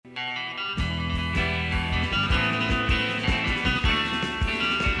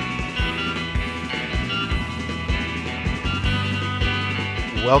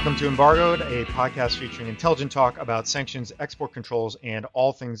Welcome to Embargoed, a podcast featuring intelligent talk about sanctions, export controls, and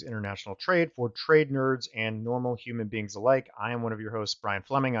all things international trade for trade nerds and normal human beings alike. I am one of your hosts, Brian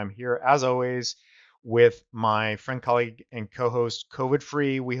Fleming. I'm here, as always, with my friend, colleague, and co-host,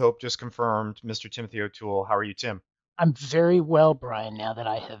 COVID-free, we hope just confirmed, Mr. Timothy O'Toole. How are you, Tim? I'm very well, Brian, now that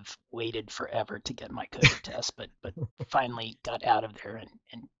I have waited forever to get my COVID test, but finally got out of there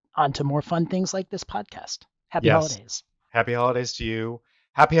and on to more fun things like this podcast. Happy Yes. holidays. Happy holidays to you.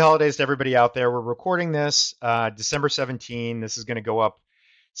 Happy holidays to everybody out there. We're recording this December 17. This is going to go up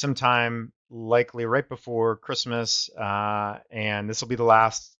sometime likely right before Christmas. And this will be the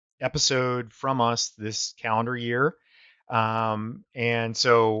last episode from us this calendar year. And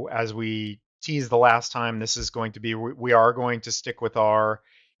so, as we teased the last time, this is going to be, we are going to stick with our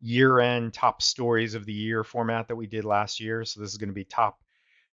year end top stories of the year format that we did last year. So, this is going to be top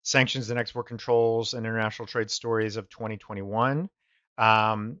sanctions and export controls and international trade stories of 2021. We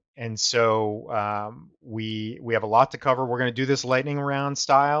have a lot to cover. We're going to do this lightning round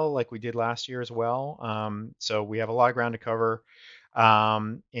style like we did last year as well. So we have a lot of ground to cover.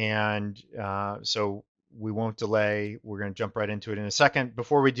 So we won't delay. We're going to jump right into it in a second.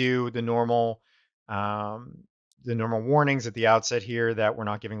 Before we do um, the normal warnings at the outset here that we're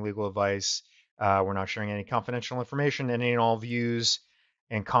not giving legal advice. We're not sharing any confidential information. Any and all views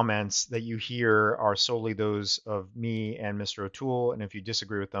and comments that you hear are solely those of me and Mr. O'Toole. And if you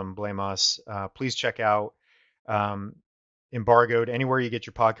disagree with them, blame us. Please check out um, Embargoed anywhere you get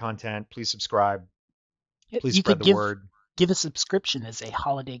your pod content. Please subscribe. Please You spread could the give word. a subscription as a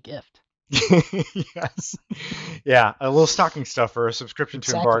holiday gift. Yes, yeah, a little stocking stuffer, a subscription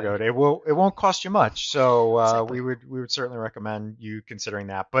to Exactly. Embargoed. It won't cost you much, so Exactly. we would certainly recommend you considering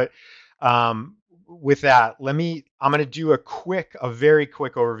that. But um, with that, I'm going to do a very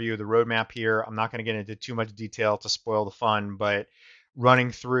quick overview of the roadmap here. I'm not going to get into too much detail to spoil the fun, but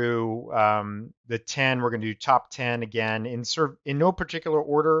running through the 10, we're going to do top 10 again in no particular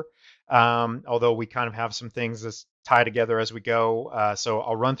order. Although we kind of have some things that tie together as we go. So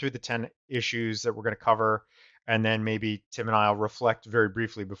I'll run through the 10 issues that we're going to cover, and then maybe Tim and I will reflect very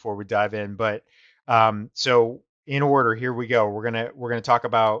briefly before we dive in. But so in order, here we go. We're gonna talk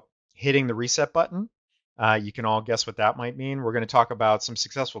about hitting the reset button. You can all guess what that might mean. We're going to talk about some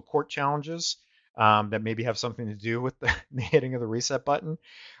successful court challenges that maybe have something to do with the hitting of the reset button.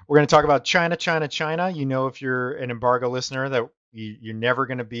 We're going to talk about China, China, China. You know, if you're an embargo listener, that we're never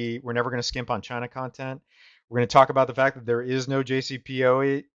going to skimp on China content. We're going to talk about the fact that there is no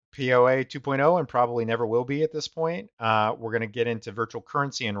JCPOA 2.0 and probably never will be at this point. We're going to get into virtual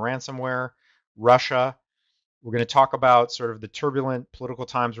currency and ransomware, Russia. We're going to talk about sort of the turbulent political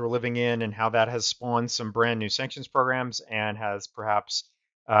times we're living in and how that has spawned some brand new sanctions programs and has perhaps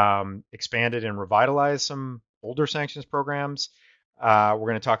expanded and revitalized some older sanctions programs. We're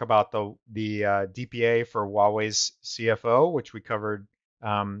going to talk about the DPA for Huawei's CFO, which we covered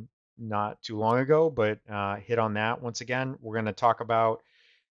not too long ago, but hit on that once again. We're going to talk about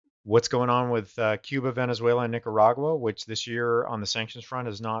what's going on with Cuba, Venezuela, and Nicaragua, which this year on the sanctions front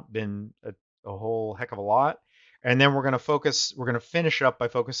has not been a whole heck of a lot. And then we're going to finish up by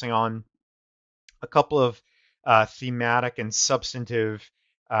focusing on a couple of thematic and substantive,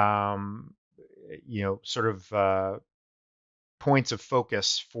 um, sort of points of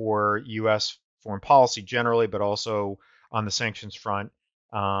focus for U.S. foreign policy generally, but also on the sanctions front,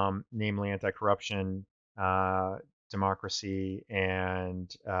 namely anti-corruption, uh, democracy,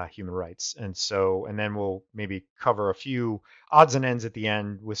 and human rights. And then we'll maybe cover a few odds and ends at the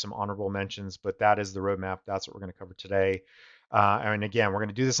end with some honorable mentions. But that is the roadmap. That's what we're going to cover today. And again, we're going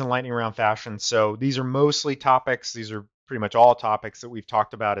to do this in lightning round fashion. So these are mostly topics. These are pretty much all topics that we've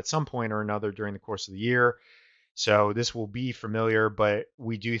talked about at some point or another during the course of the year. So this will be familiar, but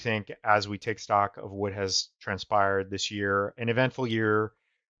we do think as we take stock of what has transpired this year, an eventful year,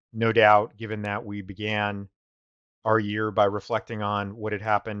 no doubt, given that we began our year by reflecting on what had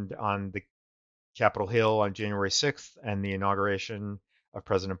happened on the Capitol Hill on January 6th and the inauguration of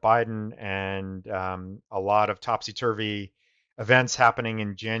President Biden, and a lot of topsy-turvy events happening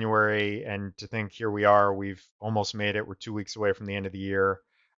in January. And to think here we are, we've almost made it. We're 2 weeks away from the end of the year.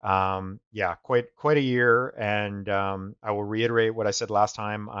 Yeah, quite a year. And I will reiterate what I said last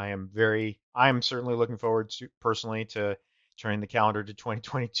time. I am certainly looking forward to personally to turning the calendar to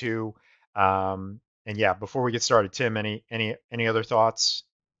 2022. And yeah, before we get started, Tim, any other thoughts?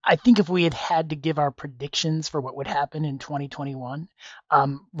 I think if we had to give our predictions for what would happen in 2021,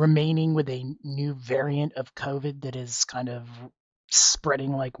 remaining with a new variant of COVID that is kind of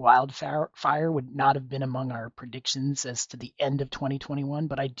spreading like wildfire would not have been among our predictions as to the end of 2021.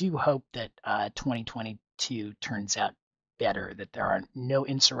 But I do hope that 2022 turns out better, that there are no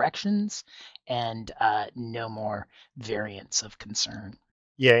insurrections and no more variants of concern.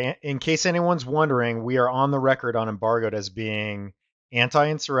 Yeah, in case anyone's wondering, we are on the record on embargoed as being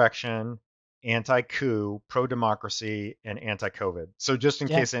anti-insurrection, anti-coup, pro-democracy, and anti-COVID. So just in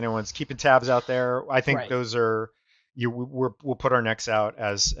Yeah, case anyone's keeping tabs out there, I think right. those are we'll put our necks out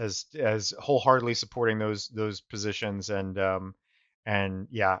as wholeheartedly supporting those positions and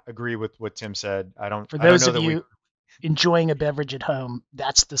yeah, agree with what Tim said. For I don't those know of that we you enjoying a beverage at home,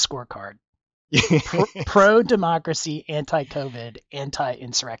 that's the scorecard. Pro democracy, anti COVID, anti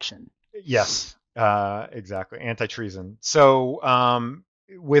insurrection. Yes, exactly. Anti-treason. So,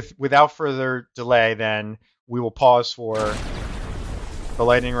 without further delay, then we will pause for the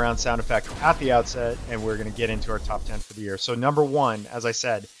lightning round sound effect at the outset, and we're going to get into our top 10 for the year. So, number one, as I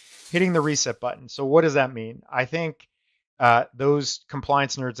said, hitting the reset button. So, what does that mean? I think those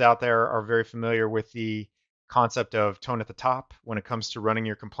compliance nerds out there are very familiar with the concept of tone at the top when it comes to running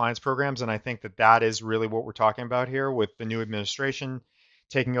your compliance programs. And I think that that is really what we're talking about here with the new administration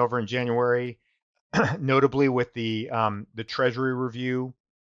taking over in January, notably with the Treasury review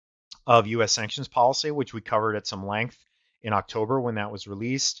of U.S. sanctions policy, which we covered at some length in October when that was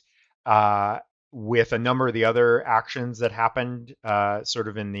released, uh, with a number of the other actions that happened sort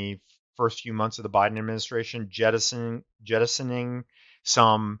of in the first few months of the Biden administration, jettisoning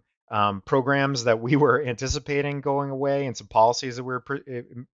some programs that we were anticipating going away and some policies that we were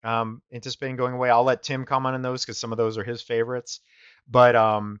anticipating going away. I'll let Tim comment on those because some of those are his favorites. But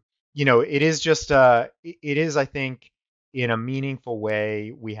it is just it is, I think, in a meaningful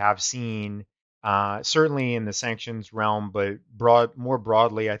way, we have seen, certainly in the sanctions realm, but more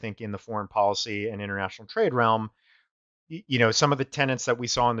broadly, I think in the foreign policy and international trade realm, some of the tenets that we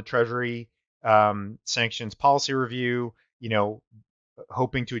saw in the Treasury sanctions policy review, you know,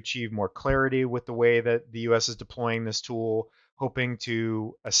 hoping to achieve more clarity with the way that the U.S. is deploying this tool, hoping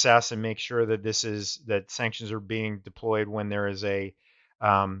to assess and make sure that that sanctions are being deployed when there is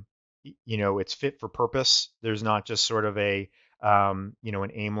um, it's fit for purpose. There's not just sort of an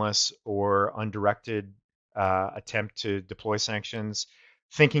aimless or undirected attempt to deploy sanctions.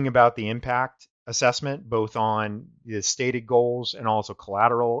 Thinking about the impact assessment, both on the stated goals and also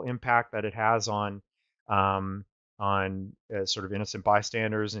collateral impact that it has um, on sort of innocent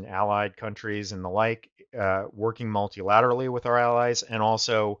bystanders in allied countries and the like, working multilaterally with our allies, and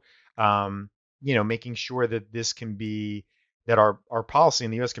also, making sure that this can be that our policy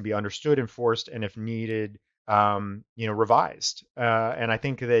in the U.S. can be understood, enforced, and if needed, revised. And I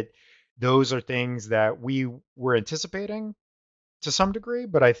think that those are things that we were anticipating to some degree,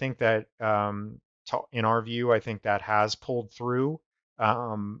 but I think that in our view, I think that has pulled through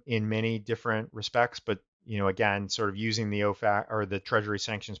in many different respects. But again, sort of using the OFAC or the Treasury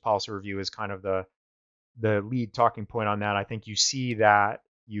Sanctions Policy Review as kind of the lead talking point on that. I think you see that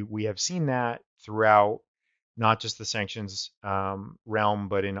we have seen that throughout not just the sanctions realm,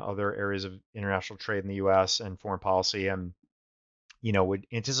 but in other areas of international trade in the U.S. and foreign policy, and would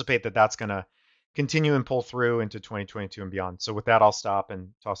anticipate that that's going to continue and pull through into 2022 and beyond. So with that, I'll stop and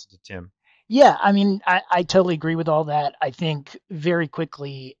toss it to Tim. Yeah, I mean, I totally agree with all that. I think very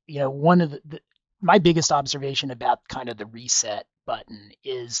quickly, one of my biggest observation about kind of the reset button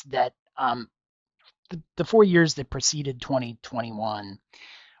is that the 4 years that preceded 2021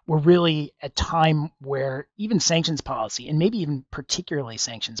 were really a time where even sanctions policy, and maybe even particularly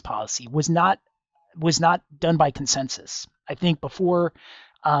sanctions policy, was not done by consensus. I think before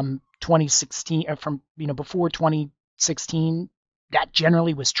 2016, or from before 2016, that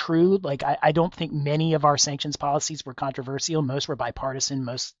generally was true. Like I don't think many of our sanctions policies were controversial. Most were bipartisan.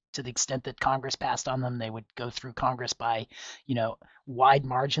 Most, to the extent that Congress passed on them, they would go through Congress by wide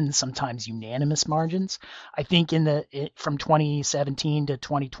margins, sometimes unanimous margins. I think from 2017 to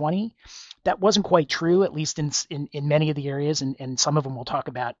 2020, that wasn't quite true, at least in many of the areas, and some of them we'll talk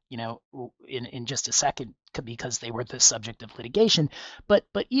about, in just a second, because they were the subject of litigation. But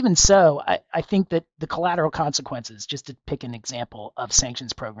even so, I think that the collateral consequences, just to pick an example of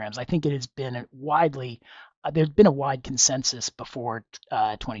sanctions programs, I think it has been there's been a wide consensus before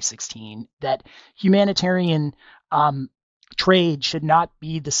 2016 that humanitarian trade should not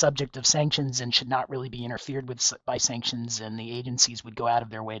be the subject of sanctions and should not really be interfered with by sanctions, and the agencies would go out of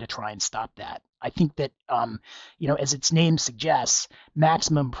their way to try and stop that. I think that, as its name suggests,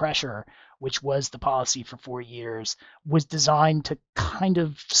 maximum pressure which was the policy for 4 years, was designed to kind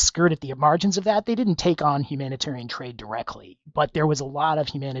of skirt at the margins of that. They didn't take on humanitarian trade directly, but there was a lot of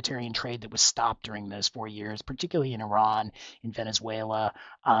humanitarian trade that was stopped during those 4 years, particularly in Iran, in Venezuela,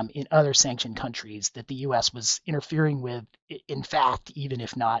 in other sanctioned countries that the U.S. was interfering with, in fact, even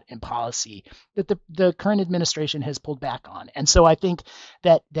if not in policy, that the current administration has pulled back on. And so I think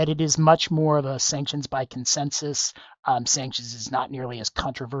that it is much more of a sanctions by consensus. Sanctions is not nearly as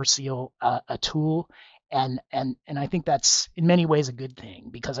controversial a tool, and I think that's in many ways a good thing,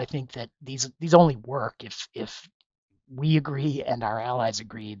 because I think that these only work if we agree and our allies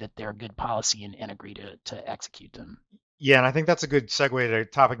agree that they're good policy, and agree to execute them. Yeah, and I think that's a good segue to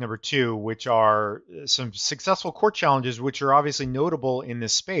topic number two, which are some successful court challenges, which are obviously notable in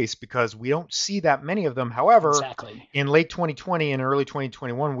this space because we don't see that many of them. However, Exactly. in late 2020 and early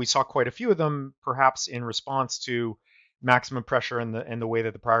 2021, we saw quite a few of them, perhaps in response to maximum pressure and the way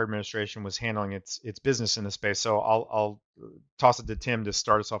that the prior administration was handling its business in the space. So I'll toss it to Tim to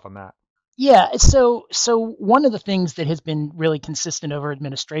start us off on that. Yeah, so one of the things that has been really consistent over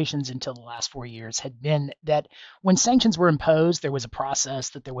administrations until the last 4 years had been that when sanctions were imposed, there was a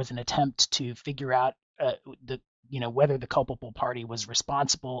process, that there was an attempt to figure out the whether the culpable party was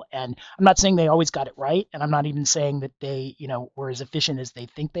responsible. And I'm not saying they always got it right, and I'm not even saying that they were as efficient as they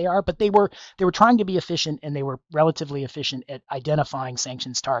think they are, but they were trying to be efficient, and they were relatively efficient at identifying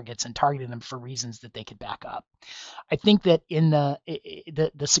sanctions targets and targeting them for reasons that they could back up. I think that in the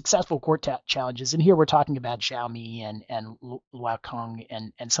successful court challenges, and here we're talking about Xiaomi and Luokong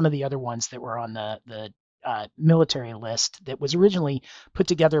and some of the other ones that were on the military list that was originally put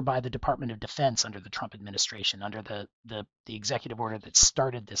together by the Department of Defense under the Trump administration, under the executive order that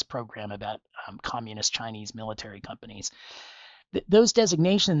started this program about communist Chinese military companies. Those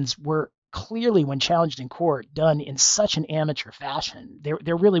designations were clearly, when challenged in court, done in such an amateur fashion.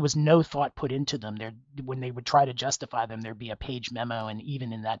 There really was no thought put into them. When they would try to justify them, there'd be a page memo, and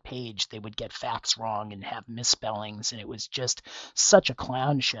even in that page, they would get facts wrong and have misspellings, and it was just such a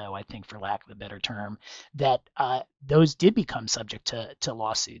clown show, I think, for lack of a better term, that those did become subject to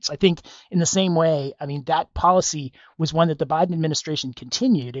lawsuits. I think in the same way, I mean, that policy was one that the Biden administration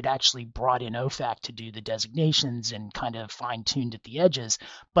continued. It actually brought in OFAC to do the designations and kind of fine-tuned at the edges,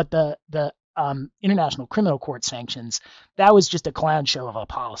 but the International Criminal Court sanctions, that was just a clown show of a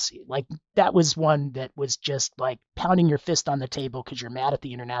policy. Like, that was one that was just like pounding your fist on the table because you're mad at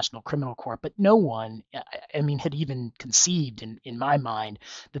the International Criminal Court. But no one, I mean, had even conceived in my mind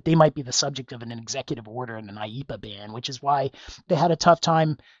that they might be the subject of an executive order and an IEPA ban, which is why they had a tough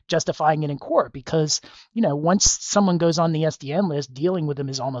time justifying it in court, because, once someone goes on the SDN list, dealing with them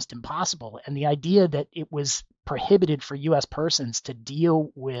is almost impossible. And the idea that it was prohibited for U.S. persons to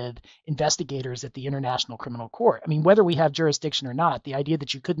deal with investigators at the International Criminal Court. I mean, whether we have jurisdiction or not, the idea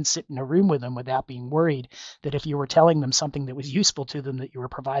that you couldn't sit in a room with them without being worried that if you were telling them something that was useful to them, that you were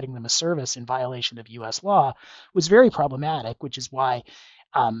providing them a service in violation of U.S. law, was very problematic, which is why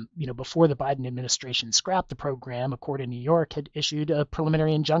before the Biden administration scrapped the program, a court in New York had issued a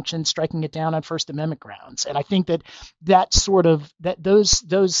preliminary injunction striking it down on First Amendment grounds. And I think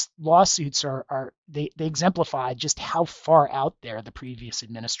those lawsuits they exemplify just how far out there the previous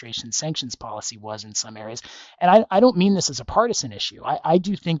administration's sanctions policy was in some areas. And I don't mean this as a partisan issue. I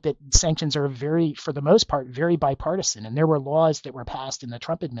do think that sanctions are for the most part, very bipartisan. And there were laws that were passed in the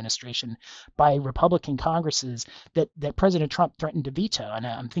Trump administration by Republican Congresses that President Trump threatened to veto. And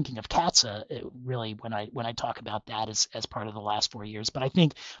I'm thinking of CATSA really when I talk about that as part of the last 4 years. But I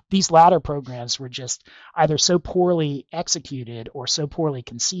think these latter programs were just either so poorly executed or so poorly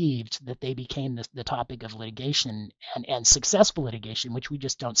conceived that they became the topic of litigation, and successful litigation, which we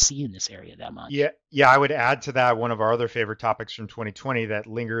just don't see in this area that much. Yeah, I would add to that one of our other favorite topics from 2020 that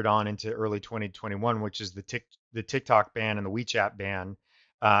lingered on into early 2021, which is the TikTok ban and the WeChat ban.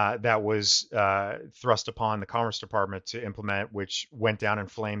 That was thrust upon the Commerce Department to implement, which went down in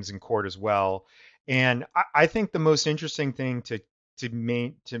flames in court as well. And I think the most interesting thing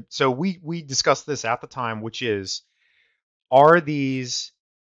so we discussed this at the time, which is, are these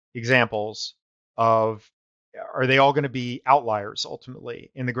examples of are they all going to be outliers ultimately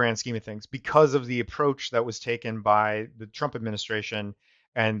in the grand scheme of things because of the approach that was taken by the Trump administration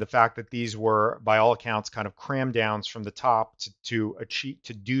and the fact that these were, by all accounts, kind of cram downs from the top to achieve,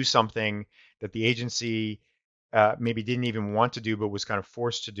 to do something that the agency maybe didn't even want to do, but was kind of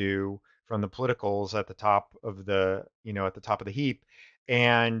forced to do from the politicals at the top of the heap.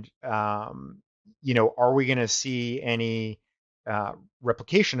 And are we going to see any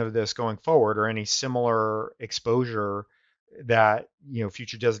replication of this going forward, or any similar exposure that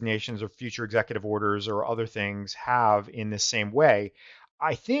future designations or future executive orders or other things have in this same way?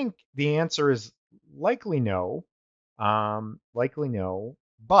 I think the answer is likely no. Likely no.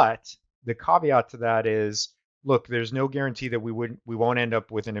 But the caveat to that is, look, there's no guarantee that we won't end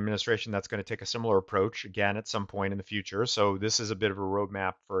up with an administration that's going to take a similar approach again at some point in the future. So this is a bit of a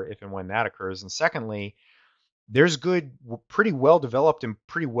roadmap for if and when that occurs. And secondly, there's good, pretty well developed and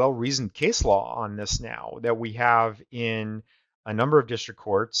pretty well reasoned case law on this now that we have in a number of district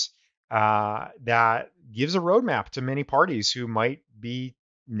courts that gives a roadmap to many parties who might be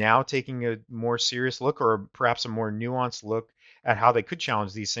now taking a more serious look or perhaps a more nuanced look at how they could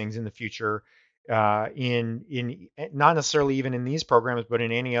challenge these things in the future. In not necessarily even in these programs, but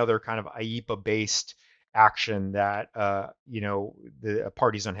in any other kind of IEPA based action that the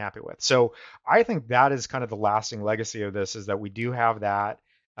party's unhappy with. So I think that is kind of the lasting legacy of this is that we do have that.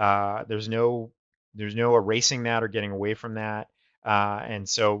 There's no erasing that or getting away from that. And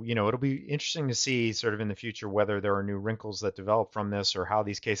so, it'll be interesting to see sort of in the future whether there are new wrinkles that develop from this or how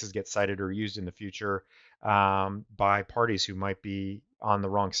these cases get cited or used in the future by parties who might be on the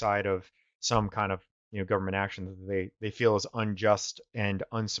wrong side of some kind of government action that they feel is unjust and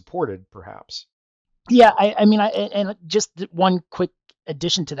unsupported, perhaps. Yeah, I mean, and just one quick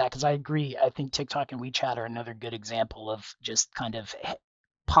addition to that, because I agree. I think TikTok and WeChat are another good example of just kind of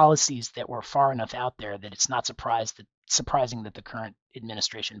policies that were far enough out there that it's not surprising that the current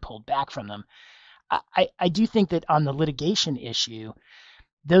administration pulled back from them. I do think that on the litigation issue,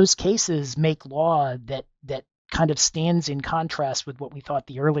 those cases make law that kind of stands in contrast with what we thought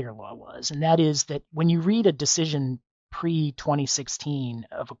the earlier law was, and that is that when you read a decision pre 2016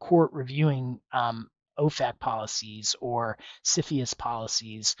 of a court reviewing OFAC policies or CFIUS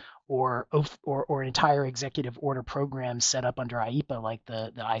policies or entire executive order programs set up under IEPA like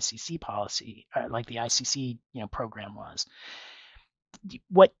the ICC policy, like the ICC program was,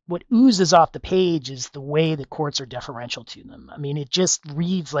 what oozes off the page is the way the courts are deferential to them. I mean, it just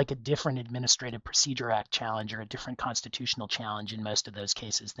reads like a different Administrative Procedure Act challenge or a different constitutional challenge in most of those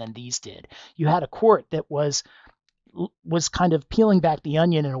cases than these did. You had a court that was kind of peeling back the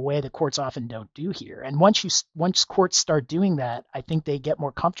onion in a way that courts often don't do here. And once courts start doing that, I think they get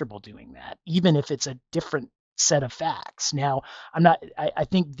more comfortable doing that, even if it's a different set of facts. Now, I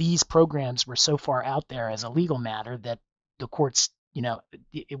think these programs were so far out there as a legal matter that the courts,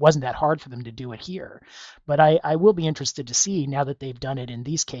 it wasn't that hard for them to do it here. But I will be interested to see, now that they've done it in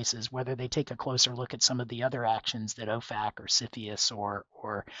these cases, whether they take a closer look at some of the other actions that OFAC or CFIUS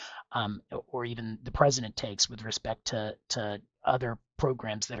or even the president takes with respect to other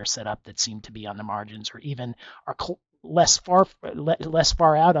programs that are set up that seem to be on the margins or even are less far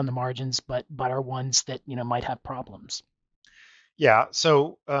out on the margins, but are ones that might have problems. Yeah,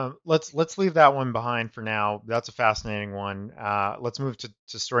 so let's leave that one behind for now. That's a fascinating one. Let's move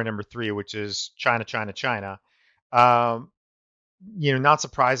to story number three, which is China, China, China. Um, not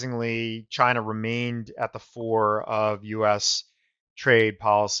surprisingly, China remained at the fore of U.S. trade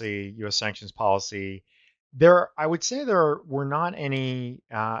policy, U.S. sanctions policy. I would say there were not any,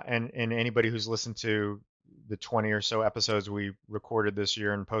 and anybody who's listened to the 20 or so episodes we recorded this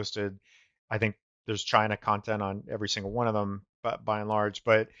year and posted, I think there's China content on every single one of them, but by and large.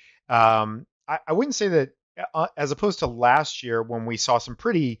 But I wouldn't say that, as opposed to last year when we saw some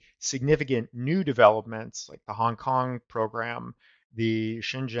pretty significant new developments like the Hong Kong program, the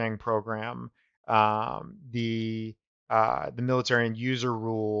Xinjiang program, the military and user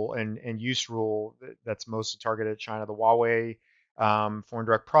rule and use rule that's mostly targeted at China, the Huawei foreign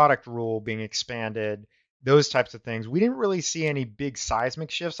direct product rule being expanded, those types of things. We didn't really see any big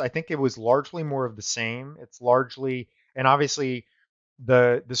seismic shifts. I think it was largely more of the same. It's largely, and obviously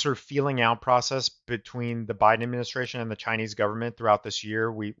the sort of feeling out process between the Biden administration and the Chinese government throughout this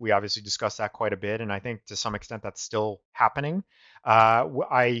year, we obviously discussed that quite a bit, and I think to some extent that's still happening.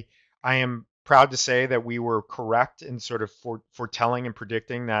 I am proud to say that we were correct in sort of foretelling and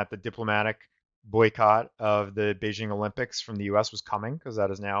predicting that the diplomatic boycott of the Beijing Olympics from the U.S. was coming, because that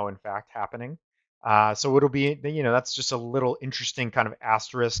is now in fact happening. So it'll be, that's just a little interesting kind of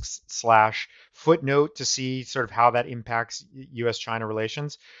asterisk slash footnote to see sort of how that impacts U.S.-China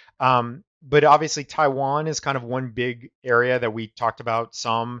relations. But obviously Taiwan is kind of one big area that we talked about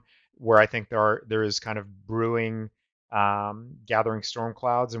some, where I think there is kind of brewing, gathering storm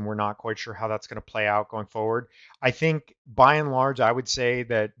clouds, and we're not quite sure how that's going to play out going forward. I think by and large, I would say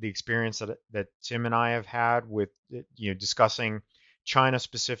that the experience that Tim and I have had with discussing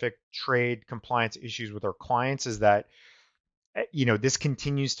China-specific trade compliance issues with our clients is that this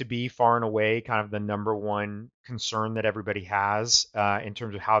continues to be far and away kind of the number one concern that everybody has in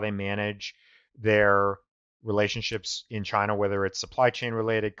terms of how they manage their relationships in China, whether it's supply chain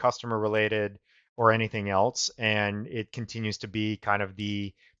related, customer related, or anything else, and it continues to be kind of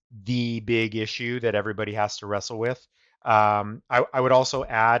the big issue that everybody has to wrestle with. I would also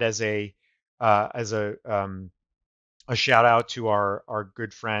add as a shout out to our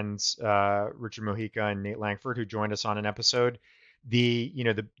good friends Richard Mojica and Nate Langford, who joined us on an episode.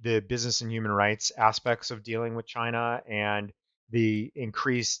 The business and human rights aspects of dealing with China, and the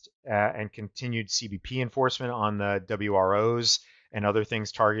increased and continued CBP enforcement on the WROs and other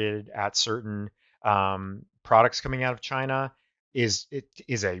things targeted at certain products coming out of China is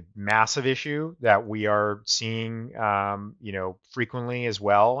a massive issue that we are seeing frequently as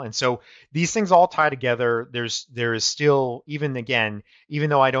well. And so these things all tie together. There is still, even again, even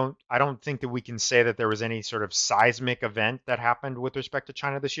though I don't think that we can say that there was any sort of seismic event that happened with respect to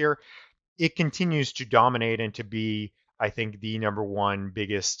China this year. It continues to dominate and to be, I think, the number one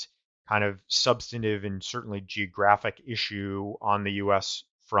biggest kind of substantive and certainly geographic issue on the U.S.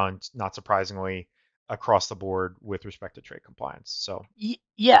 front, not surprisingly, across the board with respect to trade compliance. So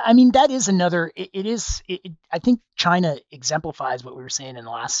Yeah, I mean that is another. I think China exemplifies what we were saying in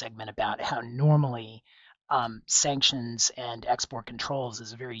the last segment about how normally sanctions and export controls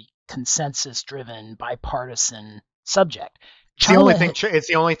is a very consensus-driven, bipartisan subject. it's the only China, thing. It's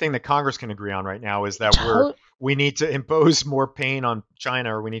the only thing that Congress can agree on right now is that to, we need to impose more pain on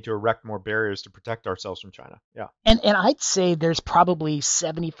China, or we need to erect more barriers to protect ourselves from China. Yeah. and I'd say there's probably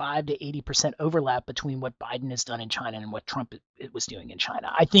 75 to 80% overlap between what Biden has done in China and what Trump it was doing in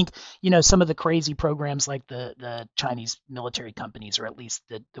China. I think, some of the crazy programs like the Chinese military companies, or at least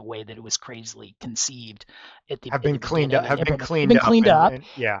the way that it was crazily conceived Have at been the cleaned up. beginning and Have been implemented, they've cleaned been up, cleaned up. and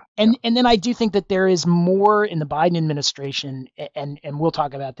yeah, yeah. And then I do think that there is more in the Biden administration, and we'll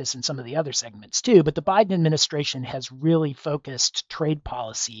talk about this in some of the other segments too. But the Biden administration has really focused trade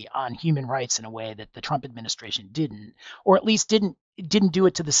policy on human rights in a way that the Trump administration didn't, or at least didn't do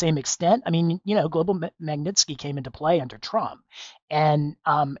it to the same extent. I mean, Global Magnitsky came into play under Trump, and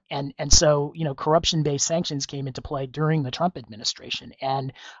so corruption-based sanctions came into play during the Trump administration,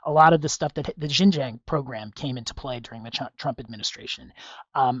 and a lot of the stuff that the Xinjiang program came into play during the Trump administration.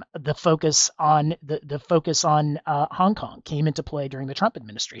 The focus on Hong Kong came into play during the Trump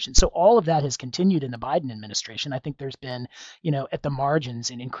administration. So all of that has continued in the Biden administration. I think there's been, at the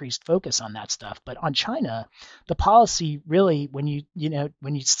margins, an increased focus on that stuff. But on China, the policy really, when you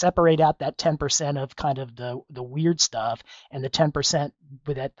separate out that 10% of kind of the weird stuff, and the 10%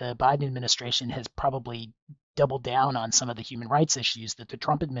 that the Biden administration has probably doubled down on some of the human rights issues that the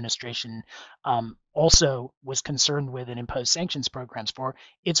Trump administration also was concerned with and imposed sanctions programs for.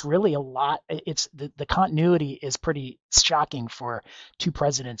 It's really a lot. It's the continuity is pretty shocking for two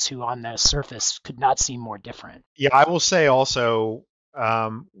presidents who, on the surface, could not seem more different. Yeah, I will say also,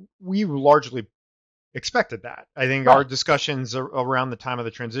 we largely expected that. I think our Right. discussions around the time of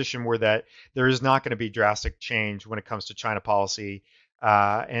the transition were that there is not going to be drastic change when it comes to China policy,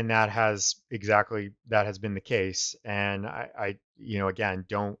 and that has been the case. And again,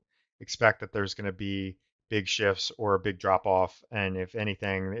 don't expect that there's going to be big shifts or a big drop off. And if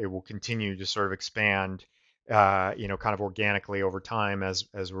anything, it will continue to sort of expand, kind of organically over time as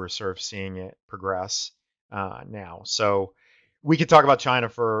we're sort of seeing it progress now. So we could talk about China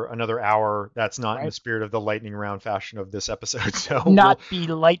for another hour. That's not in the Right. spirit of the lightning round fashion of this episode. Not be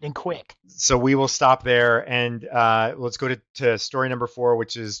lightning quick. So we will stop there, and let's go to story number 4,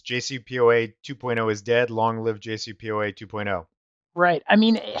 which is JCPOA 2.0 is dead. Long live JCPOA 2.0. Right. I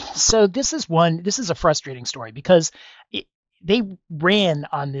mean, so this is a frustrating story because they ran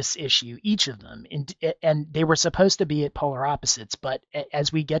on this issue, each of them, and they were supposed to be at polar opposites. But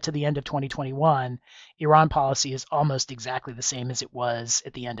as we get to the end of 2021, Iran policy is almost exactly the same as it was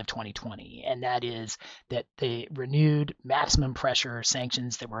at the end of 2020. And that is that the renewed maximum pressure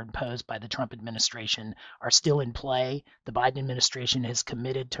sanctions that were imposed by the Trump administration are still in play. The Biden administration has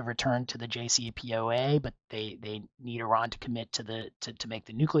committed to return to the JCPOA, but they need Iran to commit to make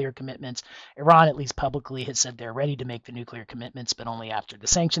the nuclear commitments. Iran, at least publicly, has said they're ready to make the nuclear commitments, but only after the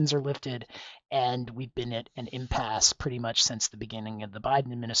sanctions are lifted. And we've been at an impasse pretty much since the beginning of the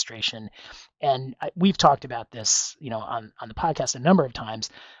Biden administration. And we've talked about this, on the podcast a number of times.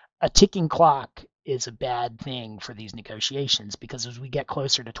 A ticking clock is a bad thing for these negotiations, because as we get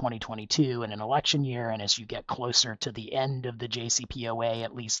closer to 2022 and an election year, and as you get closer to the end of the JCPOA,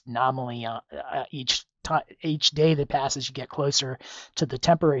 at least nominally, each day that passes, you get closer to the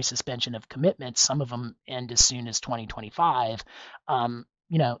temporary suspension of commitments. Some of them end as soon as 2025.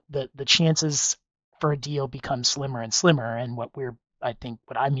 The chances for a deal become slimmer and slimmer. And I think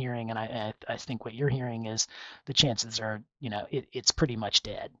what I'm hearing, and I think what you're hearing, is the chances are, it's pretty much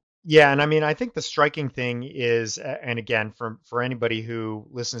dead. Yeah, and I mean, I think the striking thing is, and again, for anybody who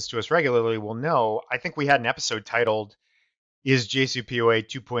listens to us regularly will know, I think we had an episode titled "Is JCPOA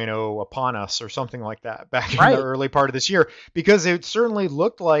 2.0 upon us?" or something like that back in the Right, early part of this year, because it certainly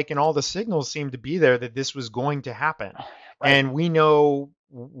looked like, and all the signals seemed to be there that this was going to happen. right. And we know,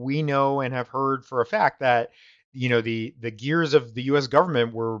 and have heard for a fact that the gears of the U.S.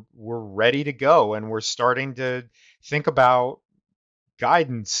 government were ready to go, and we're starting to think about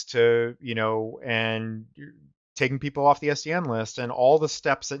guidance to, and taking people off the SDN list and all the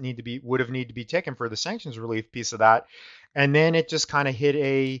steps that would have need to be taken for the sanctions relief piece of that. And then it just kind of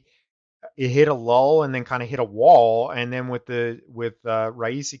it hit a lull and then kind of hit a wall. And then with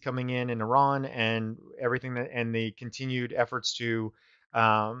Raisi coming in Iran and everything and the continued efforts to,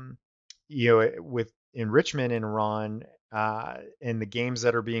 um, with enrichment in Iran, and the games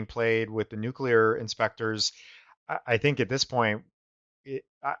that are being played with the nuclear inspectors, I think at this point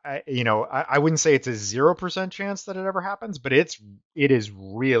I wouldn't say it's a 0% chance that it ever happens, but it is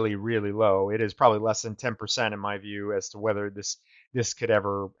really, really low. It is probably less than 10% in my view as to whether this could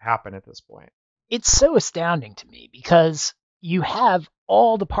ever happen at this point. It's so astounding to me because you have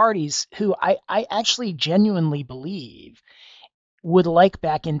all the parties who I actually genuinely believe would like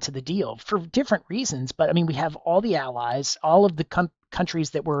back into the deal for different reasons. But I mean, we have all the allies, all of the countries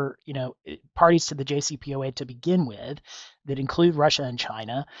that were, parties to the JCPOA to begin with, that include Russia and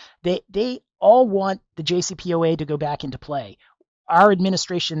China. They all want the JCPOA to go back into play. Our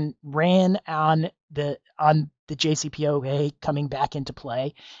administration ran on the JCPOA coming back into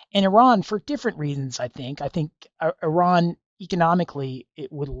play, and Iran for different reasons. I think Iran economically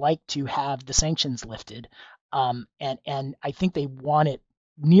it would like to have the sanctions lifted, and I think they want it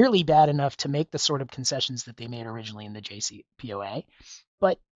nearly bad enough to make the sort of concessions that they made originally in the JCPOA,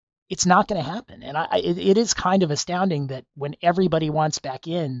 but it's not going to happen. And it is kind of astounding that when everybody wants back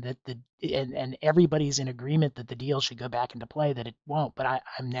in, that and everybody's in agreement that the deal should go back into play, that it won't. But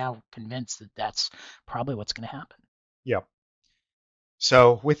I'm now convinced that that's probably what's going to happen. Yep.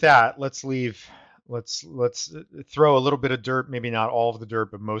 So with that, let's throw a little bit of dirt, maybe not all of the dirt,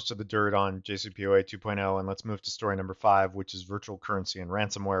 but most of the dirt on JCPOA 2.0, and let's move to story number 5, which is virtual currency and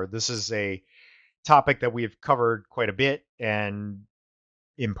ransomware. This is a topic that we've covered quite a bit, and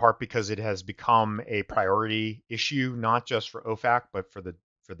in part because it has become a priority issue, not just for OFAC, but for the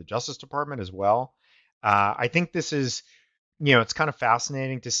Justice Department as well. I think this is, it's kind of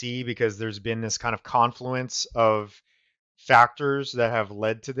fascinating to see because there's been this kind of confluence of factors that have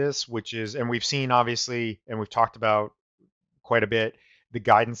led to this, which is, and we've seen obviously, and we've talked about quite a bit, the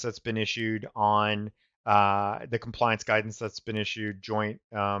guidance that's been issued on the compliance guidance that's been issued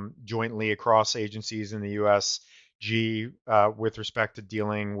jointly across agencies in the USG with respect to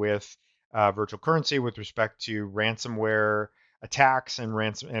dealing with virtual currency, with respect to ransomware attacks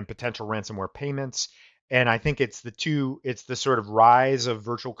and potential ransomware payments. And I think it's the sort of rise of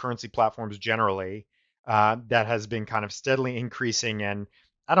virtual currency platforms generally that has been kind of steadily increasing. And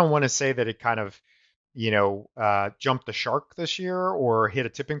I don't want to say that it kind of jumped the shark this year or hit a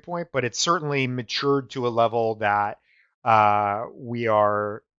tipping point, but it's certainly matured to a level that we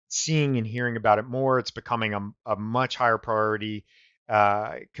are seeing and hearing about it more. It's becoming a much higher priority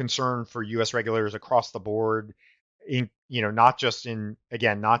concern for U.S. regulators across the board. Not just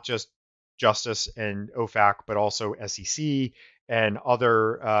not just Justice and OFAC, but also SEC and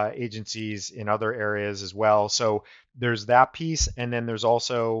other agencies in other areas as well. So there's that piece, and then there's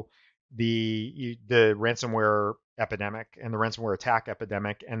also the ransomware epidemic and the ransomware attack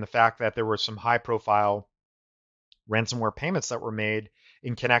epidemic, and the fact that there were some high profile ransomware payments that were made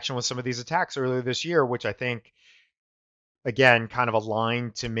in connection with some of these attacks earlier this year, which I think again kind of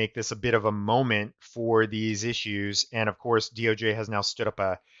aligned to make this a bit of a moment for these issues. And of course, DOJ has now stood up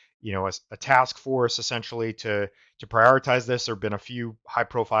a task force essentially to prioritize this. There have been a few high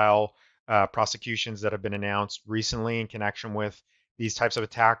profile prosecutions that have been announced recently in connection with these types of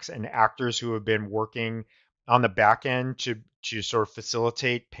attacks, and actors who have been working on the back end to sort of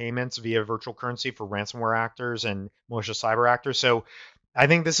facilitate payments via virtual currency for ransomware actors and malicious cyber actors. So I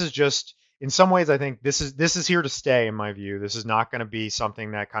think this is just, in some ways, I think this is here to stay. In my view, this is not going to be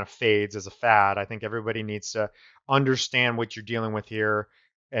something that kind of fades as a fad. I think everybody needs to understand what you're dealing with here,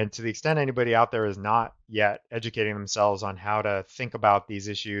 and to the extent anybody out there is not yet educating themselves on how to think about these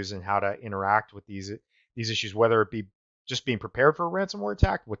issues and how to interact with these issues, whether it be just being prepared for a ransomware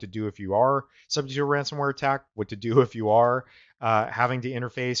attack, what to do if you are subject to a ransomware attack, what to do if you are having to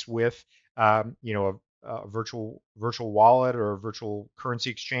interface with a virtual wallet or a virtual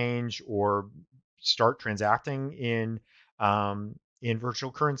currency exchange, or start transacting in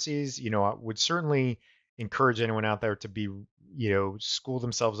virtual currencies. I would certainly encourage anyone out there to be school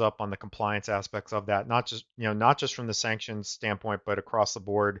themselves up on the compliance aspects of that, not just from the sanctions standpoint, but across the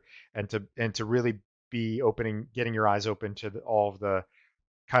board, and to really be getting your eyes open to all of the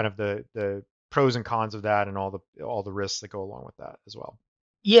kind of the pros and cons of that, and all the risks that go along with that as well.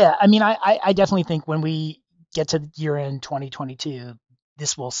 Yeah, I mean, I definitely think when we get to year end 2022,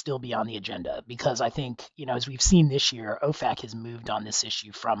 this will still be on the agenda because I think, as we've seen this year, OFAC has moved on this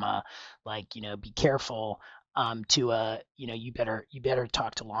issue from a like, be careful to a, you better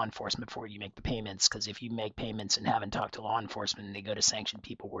talk to law enforcement before you make the payments because if you make payments and haven't talked to law enforcement and they go to sanction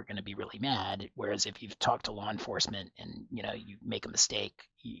people, we're going to be really mad. Whereas if you've talked to law enforcement and, you make a mistake,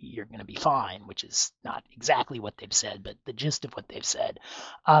 you're going to be fine, which is not exactly what they've said, but the gist of what they've said.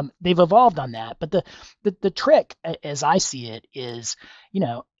 They've evolved on that, but the trick, as I see it, is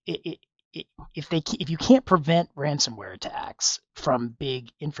if you can't prevent ransomware attacks from big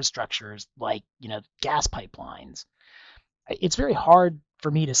infrastructures like gas pipelines, it's very hard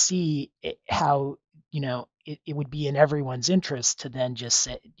for me to see how it would be in everyone's interest to then just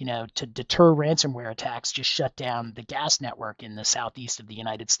say, to deter ransomware attacks, just shut down the gas network in the southeast of the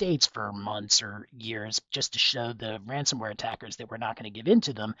United States for months or years just to show the ransomware attackers that we're not going to give in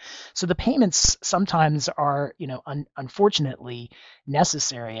to them. So the payments sometimes are, unfortunately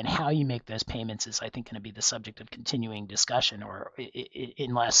necessary, and how you make those payments is, I think, going to be the subject of continuing discussion, or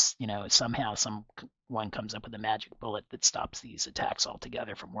unless, somehow someone comes up with a magic bullet that stops these attacks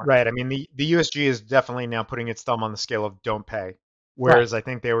altogether from Right. working. I mean, the USG is definitely now putting its thumb on the scale of don't pay, Right. whereas I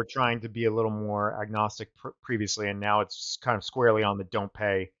think they were trying to be a little more agnostic previously, and now it's kind of squarely on the don't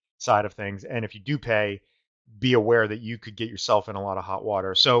pay side of things. And if you do pay, be aware that you could get yourself in a lot of hot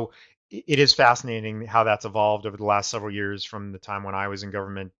water. So it is fascinating how that's evolved over the last several years from the time when I was in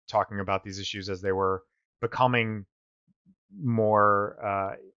government talking about these issues as they were becoming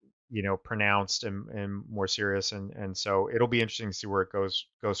more pronounced and more serious, and so it'll be interesting to see where it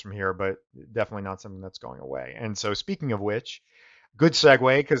goes from here, but definitely not something that's going away. And so speaking of which, good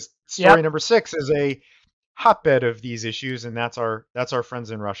segue, because story Yep. number 6 is a hotbed of these issues, and that's our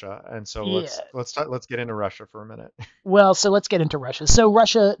friends in Russia. And so Yeah. let's get into Russia for a minute. Well, so let's get into Russia. So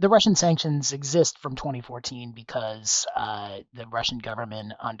the Russian sanctions exist from 2014 because the Russian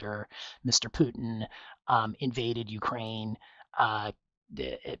government under Mr. Putin invaded Ukraine.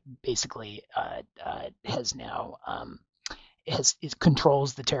 It basically has now it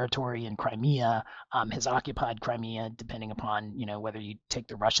controls the territory in Crimea, has occupied Crimea, depending upon whether you take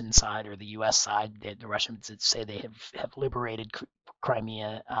the Russian side or the U.S. side. The Russians would say they have liberated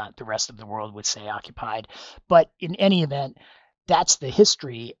Crimea. The rest of the world would say occupied. But in any event, that's the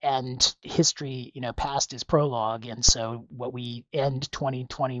history, and history, past is prologue. And so what we end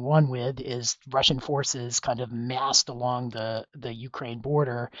 2021 with is Russian forces kind of massed along the Ukraine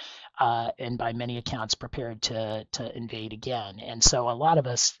border, and by many accounts prepared to invade again. And so a lot of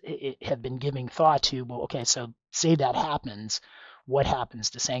us have been giving thought to, well, okay, so say that happens, what happens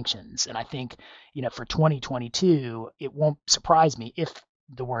to sanctions? And I think, for 2022, it won't surprise me if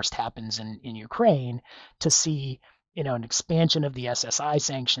the worst happens in Ukraine to see an expansion of the SSI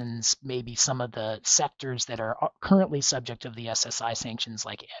sanctions, maybe some of the sectors that are currently subject of the SSI sanctions,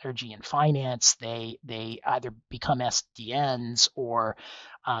 like energy and finance, they either become SDNs or,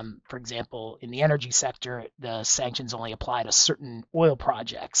 for example, in the energy sector, the sanctions only apply to certain oil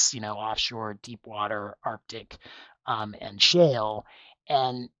projects, offshore, deep water, Arctic, and shale,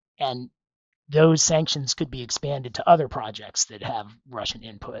 and and those sanctions could be expanded to other projects that have Russian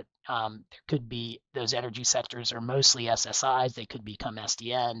input. There could be those energy sectors are mostly SSIs. They could become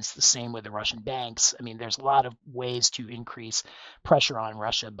SDNs. The same with the Russian banks. I mean, there's a lot of ways to increase pressure on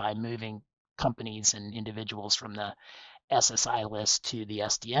Russia by moving companies and individuals from the SSI list to the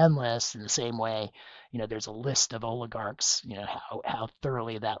SDN list. In the same way, there's a list of oligarchs. How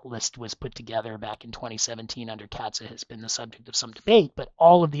thoroughly that list was put together back in 2017 under Katza has been the subject of some debate, but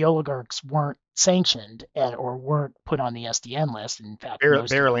all of the oligarchs weren't sanctioned or weren't put on the SDN list. In fact, barely,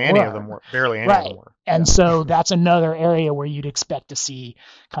 most of them barely any of were. them were barely any of them Right. were And Yeah. so that's another area where you'd expect to see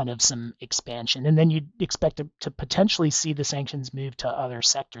kind of some expansion. And then you'd expect to potentially see the sanctions move to other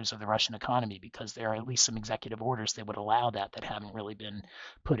sectors of the Russian economy because there are at least some executive orders that would allow that haven't really been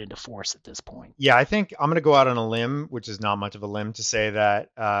put into force at this point. Yeah, I think I'm going to go out on a limb, which is not much of a limb, to say that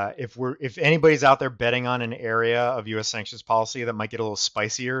if anybody's out there betting on an area of U.S. sanctions policy that might get a little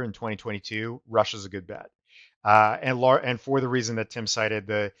spicier in 2022, Russia's a good bet. And for the reason that Tim cited,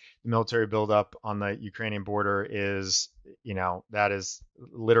 the military buildup on the Ukrainian border is, that is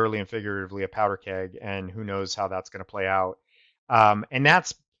literally and figuratively a powder keg, and who knows how that's going to play out. And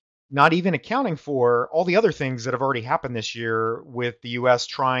that's not even accounting for all the other things that have already happened this year with the U.S.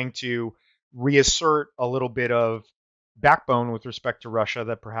 trying to reassert a little bit of backbone with respect to Russia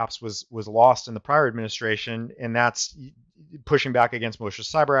that perhaps was lost in the prior administration, and that's pushing back against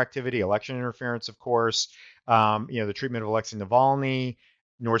malicious cyber activity, election interference, of course, the treatment of Alexei Navalny,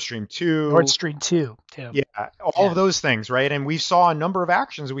 Nord Stream Nord 2, Stream 2, too. yeah, all of Yeah. those things, right? And we saw a number of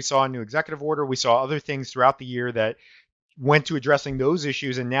actions. We saw a new executive order. We saw other things throughout the year that went to addressing those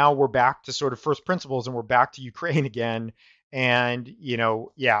issues, and now we're back to sort of first principles, and we're back to Ukraine again. And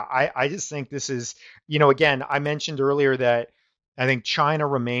yeah, I just think this is, again, I mentioned earlier that I think China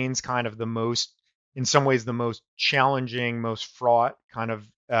remains kind of the most, in some ways, the most challenging, most fraught kind of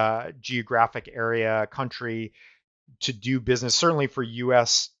geographic area country to do business, certainly for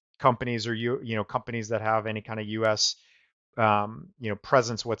U.S. companies or companies that have any kind of U.S.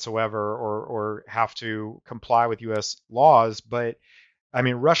 Presence whatsoever, or have to comply with U.S. laws. But I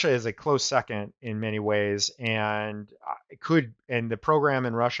mean, Russia is a close second in many ways, and the program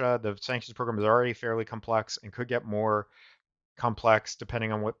in Russia, the sanctions program, is already fairly complex and could get more complex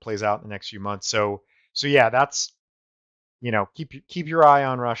depending on what plays out in the next few months. So yeah, that's keep your eye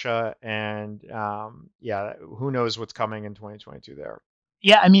on Russia, and yeah, who knows what's coming in 2022 there.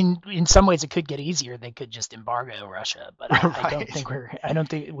 Yeah, I mean, in some ways it could get easier. They could just embargo Russia, but Right. I don't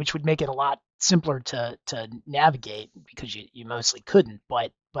think, which would make it a lot simpler to navigate because you mostly couldn't.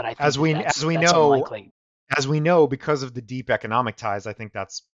 But I think As that we as we that's know, unlikely. because of the deep economic ties, I think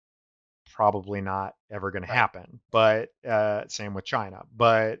that's probably not ever going to Right. happen. But same with China.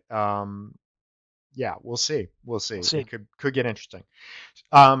 But yeah, we'll see. We'll We'll see. see. It could get interesting.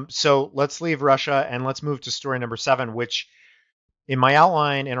 So let's leave Russia and let's move to story number 7, which in our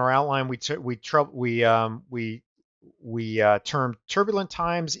outline, we termed turbulent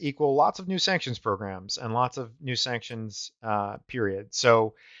times equal lots of new sanctions programs and lots of new sanctions period.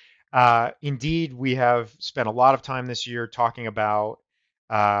 So indeed, we have spent a lot of time this year talking about.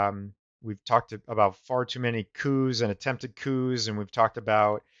 We've talked about far too many coups and attempted coups, and we've talked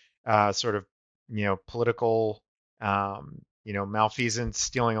about sort of political malfeasance,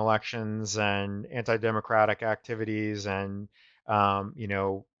 stealing elections, and anti-democratic activities, and um, you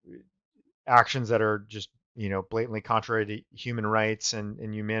know actions that are just blatantly contrary to human rights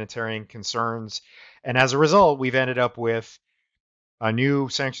and humanitarian concerns. And as a result, we've ended up with a new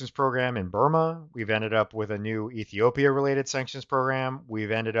sanctions program in Burma. We've ended up with a new Ethiopia related sanctions program.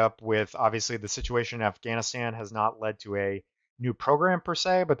 We've ended up with, obviously, the situation in Afghanistan has not led to a new program per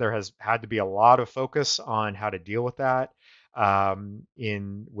se, but there has had to be a lot of focus on how to deal with that.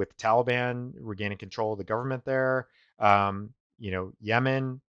 In with the Taliban regaining control of the government there,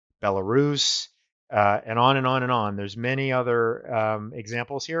 Yemen, Belarus, and on and on and on. There's many other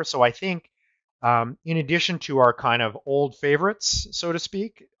examples here. So I think in addition to our kind of old favorites, so to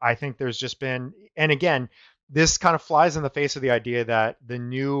speak, I think there's just been, and again, this kind of flies in the face of the idea that the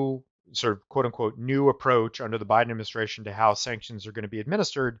new sort of quote unquote new approach under the Biden administration to how sanctions are going to be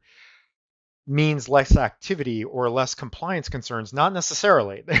administered means less activity or less compliance concerns. Not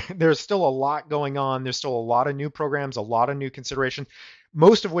necessarily. There's still a lot going on. There's still a lot of new programs, a lot of new considerations,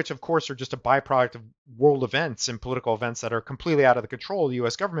 most of which, of course, are just a byproduct of world events and political events that are completely out of the control of the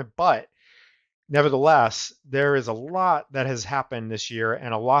US government. But nevertheless, there is a lot that has happened this year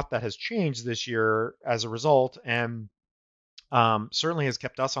and a lot that has changed this year as a result, and certainly has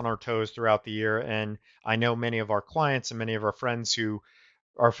kept us on our toes throughout the year. And I know many of our clients and many of our friends who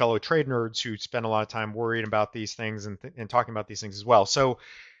are fellow trade nerds who spend a lot of time worrying about these things and talking about these things as well. So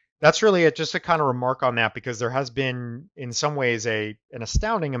that's really it, just to kind of remark on that, because there has been, in some ways, an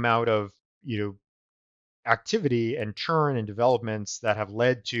astounding amount of activity and churn and developments that have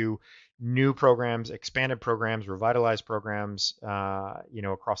led to new programs, expanded programs, revitalized programs,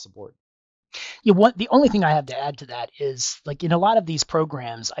 across the board. Yeah, what the only thing I have to add to that is, like, in a lot of these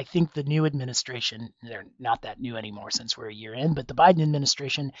programs, I think the new administration, they're not that new anymore since we're a year in, but the Biden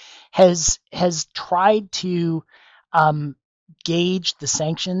administration has tried to um, gauge the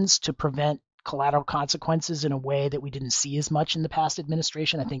sanctions to prevent collateral consequences in a way that we didn't see as much in the past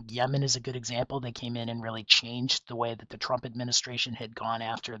administration. I think Yemen is a good example. They came in and really changed the way that the Trump administration had gone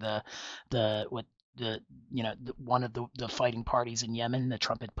after the what the one of the fighting parties in Yemen. The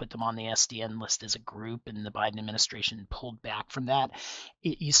Trump had put them on the SDN list as a group, and the Biden administration pulled back from that.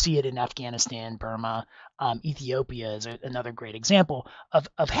 You see it in Afghanistan, Burma, Ethiopia is another great example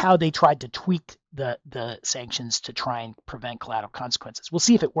of how they tried to tweak the sanctions to try and prevent collateral consequences. We'll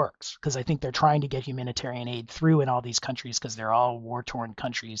see if it works, because I think they're trying to get humanitarian aid through in all these countries because they're all war-torn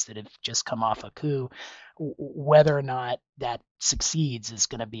countries that have just come off a coup. Whether or not that succeeds is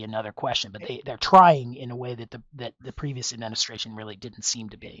going to be another question, but they're trying in a way that the previous administration really didn't seem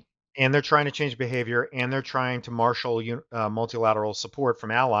to be. And they're trying to change behavior, and they're trying to marshal multilateral support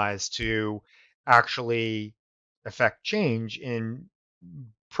from allies to actually affect change in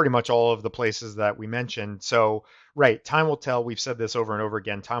pretty much all of the places that we mentioned. So, right, time will tell. We've said this over and over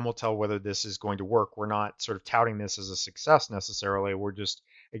again. Time will tell whether this is going to work. We're not sort of touting this as a success necessarily. We're just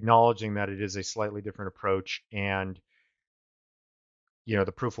acknowledging that it is a slightly different approach, and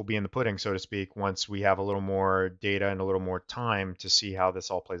the proof will be in the pudding, so to speak, once we have a little more data and a little more time to see how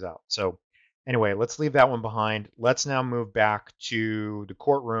this all plays out. So, anyway, let's leave that one behind. Let's now move back to the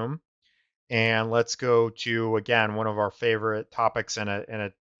courtroom, and let's go to, again, one of our favorite topics in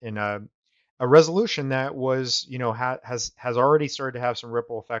a resolution that was, has already started to have some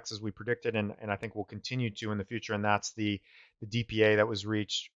ripple effects as we predicted, and I think will continue to in the future, and that's the DPA that was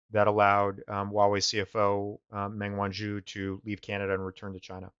reached that allowed Huawei CFO Meng Wanzhou to leave Canada and return to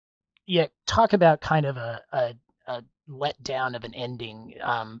China. Yeah, talk about kind of a letdown of an ending,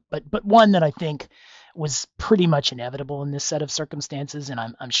 but one that I think was pretty much inevitable in this set of circumstances, and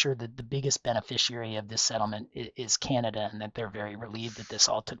I'm sure that the biggest beneficiary of this settlement is Canada, and that they're very relieved that this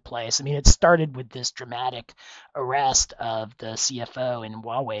all took place. I mean, it started with this dramatic arrest of the CFO in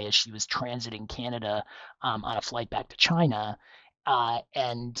Huawei as she was transiting Canada on a flight back to China,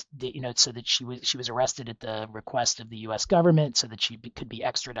 and so that she was arrested at the request of the U.S. government, so that she could be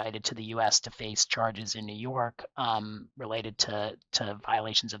extradited to the U.S. to face charges in New York related to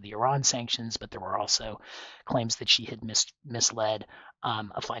violations of the Iran sanctions. But there were also claims that she had misled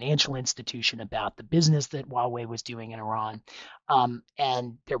a financial institution about the business that Huawei was doing in Iran,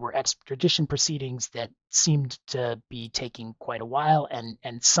 and there were extradition proceedings that seemed to be taking quite a while,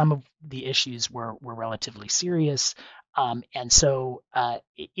 and some of the issues were relatively serious. And so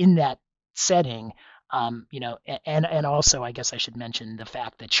in that setting, and also I guess I should mention the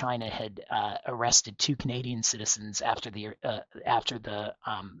fact that China had arrested two Canadian citizens after the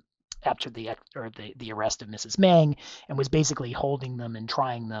arrest of Mrs. Meng, and was basically holding them and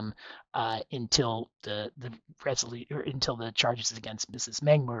trying them until until the charges against Mrs.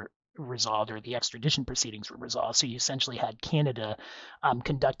 Meng were resolved, or the extradition proceedings were resolved. So you essentially had Canada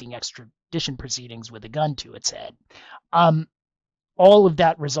conducting extradition proceedings with a gun to its head. Um, all of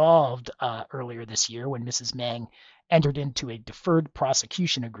that resolved earlier this year when Mrs. Meng entered into a deferred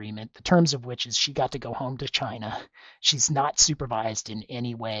prosecution agreement, the terms of which is she got to go home to China. She's not supervised in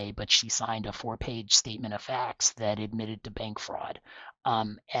any way, but she signed a 4-page statement of facts that admitted to bank fraud.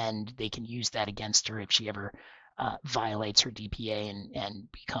 And they can use that against her if she ever violates her DPA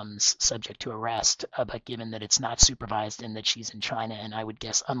and becomes subject to arrest. But given that it's not supervised and that she's in China, and I would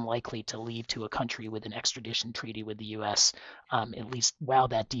guess unlikely to leave to a country with an extradition treaty with the U.S., at least while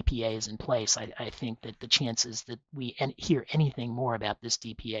that DPA is in place, I think that the chances that we hear anything more about this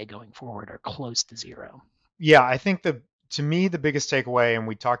DPA going forward are close to zero. Yeah, I think to me the biggest takeaway, and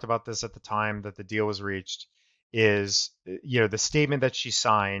we talked about this at the time that the deal was reached, is the statement that she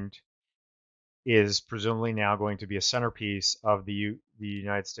signed is presumably now going to be a centerpiece of the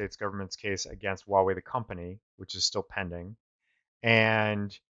United States government's case against Huawei the company, which is still pending,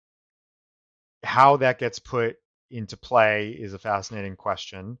 and how that gets put into play is a fascinating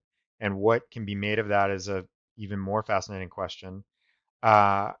question, and what can be made of that is a even more fascinating question.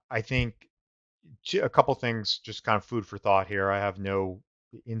 I think a couple things, just kind of food for thought here. I have no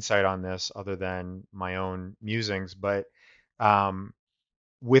insight on this other than my own musings, but um,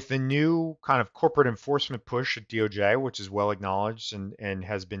 with the new kind of corporate enforcement push at DOJ, which is well acknowledged and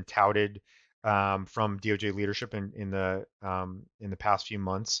has been touted from DOJ leadership in the past few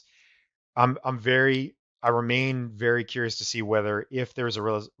months, I remain very curious to see whether, if there's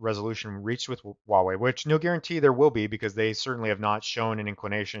a resolution reached with Huawei, which no guarantee there will be because they certainly have not shown an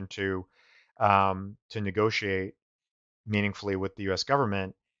inclination to negotiate meaningfully with the U.S.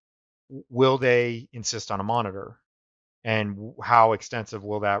 government, will they insist on a monitor, and how extensive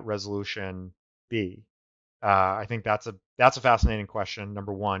will that resolution be? I think that's a fascinating question.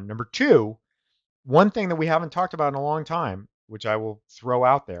 Number one. Number two, one thing that we haven't talked about in a long time, which I will throw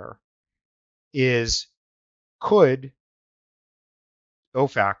out there, is could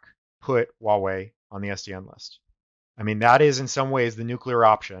OFAC put Huawei on the SDN list? I mean, that is in some ways the nuclear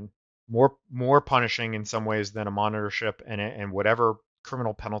option, more punishing in some ways than a monitorship and whatever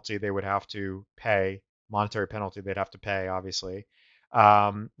criminal penalty they would have to pay, monetary penalty they'd have to pay, obviously.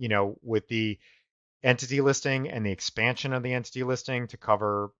 With the entity listing and the expansion of the entity listing to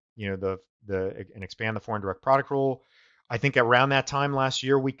cover, the and expand the foreign direct product rule. I think around that time last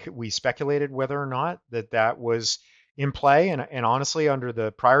year, we speculated whether or not that was in play, and honestly, under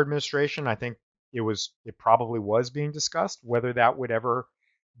the prior administration, I think it probably was being discussed whether that would ever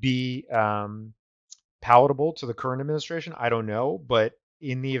be palatable to the current administration. I don't know, but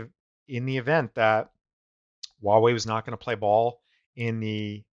in the event that Huawei was not going to play ball in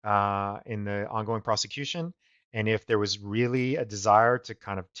the ongoing prosecution, And if there was really a desire to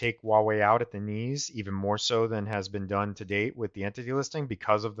kind of take Huawei out at the knees, even more so than has been done to date with the entity listing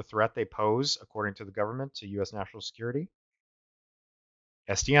because of the threat they pose, according to the government, to U.S. national security,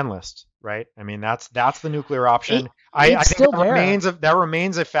 SDN list, right? I mean, that's the nuclear option. I It's think still there. that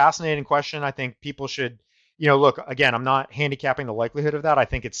remains a fascinating question. I think people should, look again. I'm not handicapping the likelihood of that. I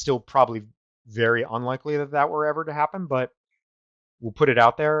think it's still probably very unlikely that that were ever to happen, but we'll put it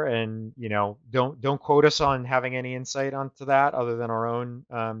out there, and don't quote us on having any insight onto that other than our own,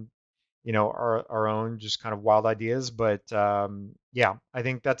 our own just kind of wild ideas. But yeah, I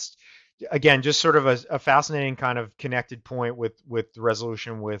think that's again just sort of a fascinating kind of connected point with the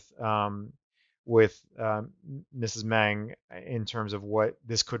resolution with Mrs. Meng in terms of what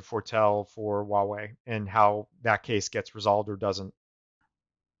this could foretell for Huawei and how that case gets resolved or doesn't.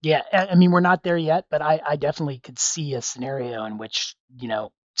 Yeah, I mean, we're not there yet, but I definitely could see a scenario in which,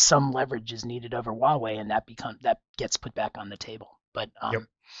 some leverage is needed over Huawei, and that gets put back on the table. But Yep. all Yep.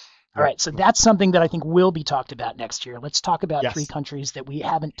 right, so that's something that I think will be talked about next year. Let's talk about three Yes. countries that we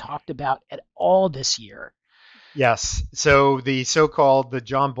haven't talked about at all this year. Yes. So the so-called the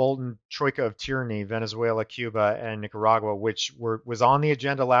John Bolton troika of tyranny, Venezuela, Cuba, and Nicaragua, which was on the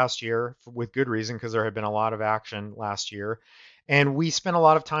agenda last year with good reason because there had been a lot of action last year. And we spent a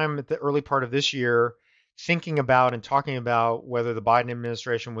lot of time at the early part of this year thinking about and talking about whether the Biden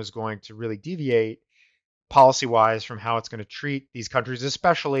administration was going to really deviate policy wise from how it's going to treat these countries,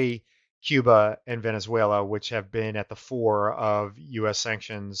 especially Cuba and Venezuela, which have been at the fore of U.S.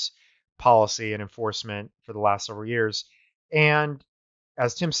 sanctions policy and enforcement for the last several years. And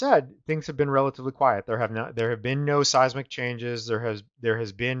as Tim said, things have been relatively quiet. There have been no seismic changes. There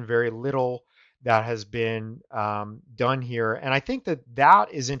has been very little that has been done here, and I think that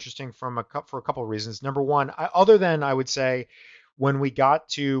is interesting for a couple of reasons. Number one, other than I would say when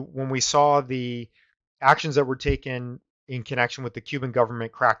we saw the actions that were taken in connection with the Cuban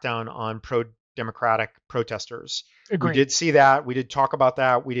government crackdown on pro-democratic protesters. We Agreed. did see that. We did talk about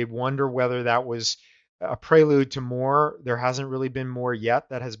that. We did wonder whether that was a prelude to more. There hasn't really been more yet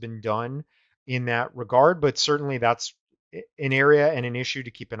that has been done in that regard, but certainly that's an area and an issue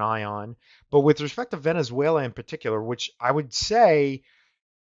to keep an eye on. But with respect to Venezuela in particular, which I would say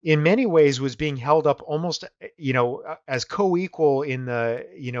in many ways was being held up almost as co-equal in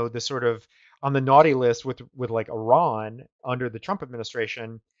the sort of on the naughty list with like Iran under the Trump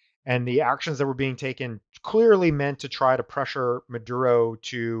administration, and the actions that were being taken clearly meant to try to pressure Maduro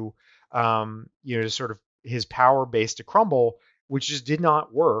to to sort of his power base to crumble, which just did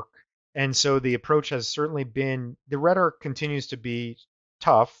not work. And so the approach has certainly been, the rhetoric continues to be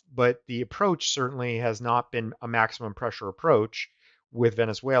tough, but the approach certainly has not been a maximum pressure approach with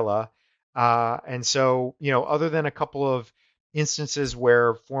Venezuela. And so, other than a couple of instances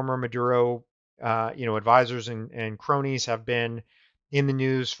where former Maduro, advisors and cronies have been in the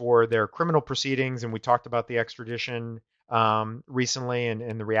news for their criminal proceedings, and we talked about the extradition recently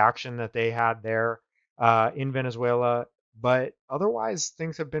and the reaction that they had there in Venezuela. But otherwise,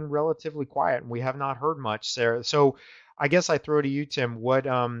 things have been relatively quiet, and we have not heard much, Sarah. So I guess I throw to you, Tim. What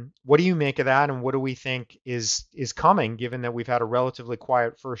do you make of that, and what do we think is coming, given that we've had a relatively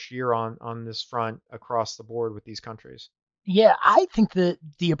quiet first year on this front across the board with these countries? Yeah, I think that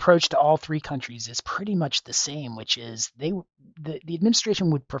the approach to all three countries is pretty much the same, which is the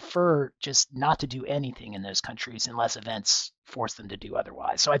administration would prefer just not to do anything in those countries unless events force them to do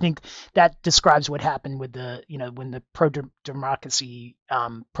otherwise. So I think that describes what happened with when the pro-democracy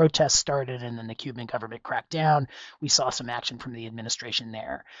protests started and then the Cuban government cracked down. We saw some action from the administration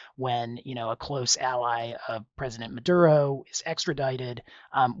there. When a close ally of President Maduro is extradited,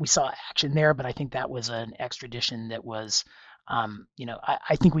 we saw action there, but I think that was an extradition that was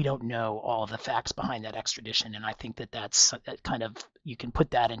I think we don't know all of the facts behind that extradition, and I think that kind of, you can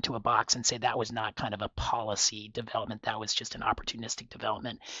put that into a box and say that was not kind of a policy development, that was just an opportunistic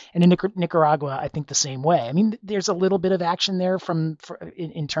development. And in Nicaragua, I think the same way. I mean, there's a little bit of action there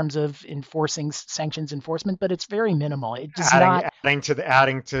in terms of enforcing sanctions enforcement, but it's very minimal. It does Adding not.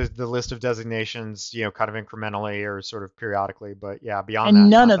 adding to the list of designations, kind of incrementally or sort of periodically, but yeah, beyond And that,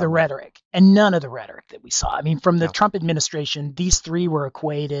 none not of that the much. rhetoric, and none of the rhetoric that we saw. I mean, from the Yeah. Trump administration, these three were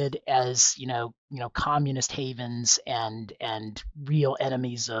equated as communist havens and real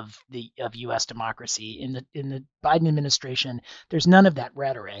enemies of U.S. democracy. In the Biden administration, there's none of that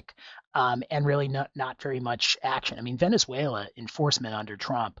rhetoric, and really not very much action. I mean, Venezuela enforcement under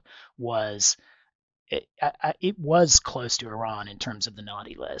Trump was it was close to Iran in terms of the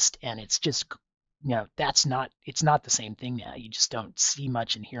naughty list, and it's just it's not the same thing now. You just don't see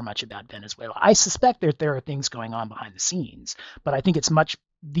much and hear much about Venezuela. I suspect that there are things going on behind the scenes, but I think it's much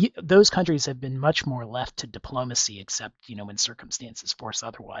those countries have been much more left to diplomacy, except when circumstances force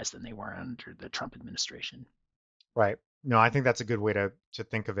otherwise, than they were under the Trump administration. Right. No, I think that's a good way to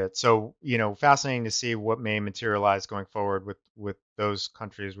think of it. So, fascinating to see what may materialize going forward with those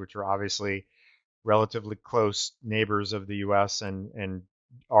countries, which are obviously relatively close neighbors of the U.S. and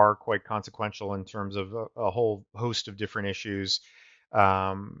are quite consequential in terms of a whole host of different issues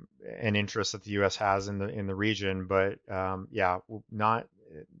and interests that the U.S. has in the region. But yeah, not.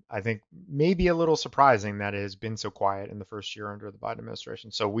 I think maybe a little surprising that it has been so quiet in the first year under the Biden administration.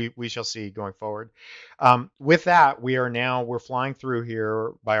 So we shall see going forward. With that, we're flying through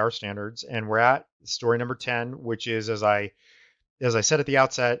here by our standards, and we're at story number 10, which is as I said at the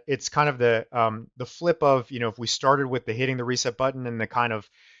outset, it's kind of the flip of, if we started with the hitting the reset button and the kind of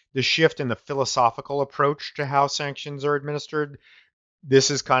the shift in the philosophical approach to how sanctions are administered,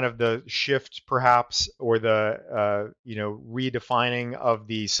 this is kind of the shift perhaps, or the redefining of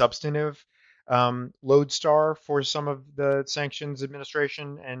the substantive lodestar for some of the sanctions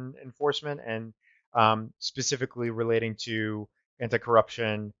administration and enforcement, and specifically relating to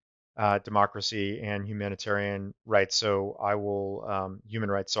anti-corruption, democracy, and humanitarian rights. So I will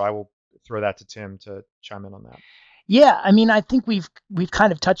human rights. So I will throw that to Tim to chime in on that. Yeah, I mean, I think we've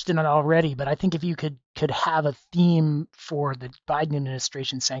kind of touched on it already, but I think if you could have a theme for the Biden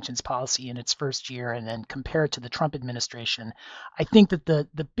administration sanctions policy in its first year and then compare it to the Trump administration, I think that the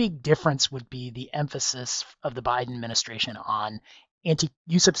big difference would be the emphasis of the Biden administration on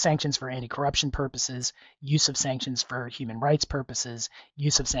use of sanctions for anti-corruption purposes, use of sanctions for human rights purposes,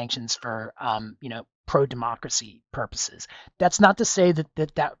 use of sanctions for pro-democracy purposes. That's not to say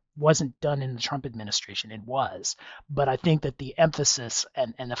that wasn't done in the Trump administration. It was. But I think that the emphasis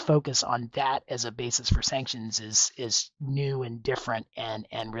and the focus on that as a basis for sanctions is new and different,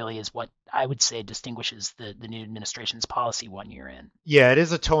 and really is what I would say distinguishes the new administration's policy 1 year in. Yeah, it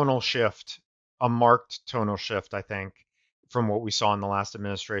is a tonal shift, a marked tonal shift, I think, from what we saw in the last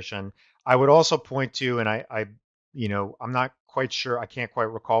administration. I would also point to, and I'm not quite sure, I can't quite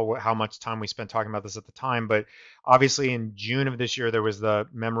recall how much time we spent talking about this at the time, but obviously in June of this year, there was the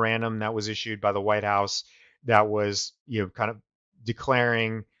memorandum that was issued by the White House that was, kind of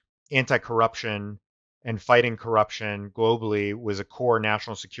declaring anti-corruption and fighting corruption globally was a core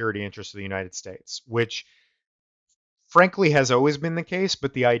national security interest of the United States, which frankly has always been the case,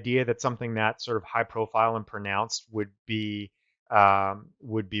 but the idea that something that sort of high profile and pronounced would be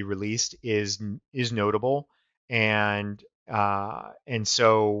released is notable, and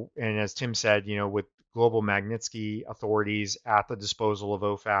as Tim said, with global Magnitsky authorities at the disposal of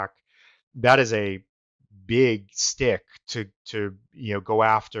OFAC, that is a big stick to go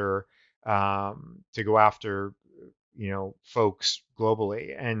after folks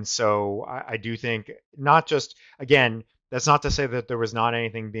globally. And so I do think, not just, again, that's not to say that there was not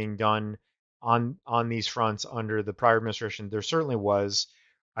anything being done on these fronts under the prior administration. There certainly was.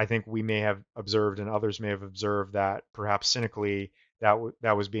 I think we may have observed, and others may have observed, that perhaps cynically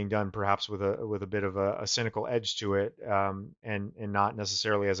that was being done, perhaps with a bit of a cynical edge to it, and not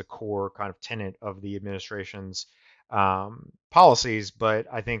necessarily as a core kind of tenet of the administration's policies. But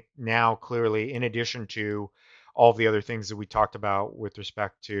I think now, clearly, in addition to all of the other things that we talked about with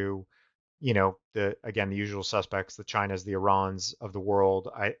respect to, the usual suspects, the Chinas, the Irans of the world,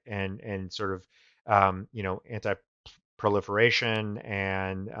 and sort of anti-proliferation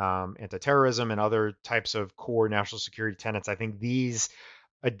and anti-terrorism and other types of core national security tenets. I think these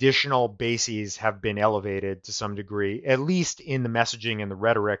additional bases have been elevated to some degree, at least in the messaging and the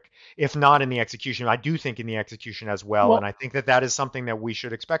rhetoric, if not in the execution. I do think in the execution as well, and Well, I think that is something that we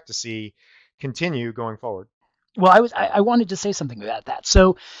should expect to see continue going forward. Well, I wanted to say something about that.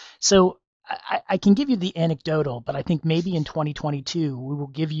 So I can give you the anecdotal, but I think maybe in 2022 we will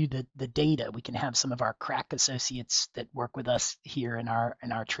give you the data. We can have some of our crack associates that work with us here in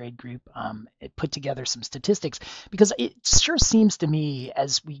our trade group put together some statistics, because it sure seems to me,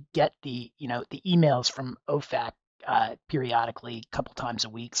 as we get the emails from OFAC periodically, a couple times a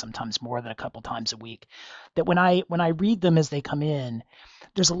week, sometimes more than a couple times a week, that when I read them as they come in,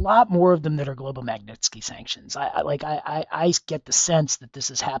 there's a lot more of them that are global Magnitsky sanctions. I get the sense that this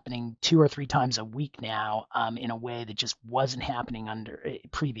is happening 2 or 3 times a week now, in a way that just wasn't happening under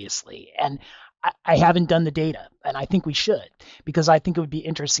previously. And I haven't done the data, and I think we should, because I think it would be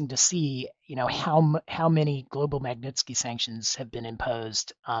interesting to see, how many global Magnitsky sanctions have been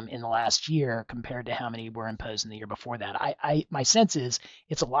imposed in the last year compared to how many were imposed in the year before that. My sense is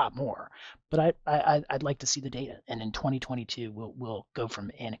it's a lot more, but I'd like to see the data, and in 2022 we'll go from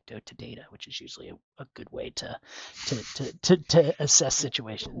anecdote to data, which is usually a good way to assess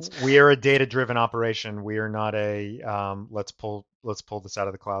situations. We are a data-driven operation. We are not a let's pull this out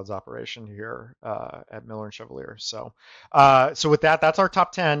of the clouds operation here at Miller and Chevalier. So with that, that's our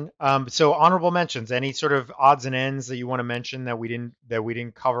top 10. So honorable mentions. Any sort of odds and ends that you want to mention that we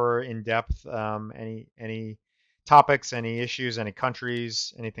didn't cover in depth? Any topics, any issues, any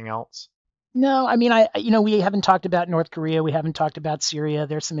countries, anything else? No, I mean, we haven't talked about North Korea. We haven't talked about Syria.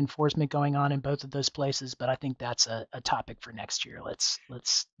 There's some enforcement going on in both of those places, but I think that's a topic for next year.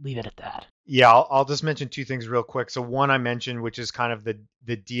 Let's leave it at that. Yeah, I'll just mention two things real quick. So one I mentioned, which is kind of the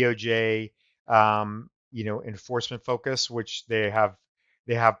DOJ, enforcement focus, which they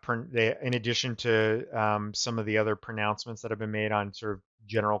in addition to some of the other pronouncements that have been made on sort of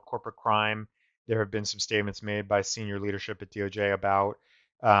general corporate crime, there have been some statements made by senior leadership at DOJ about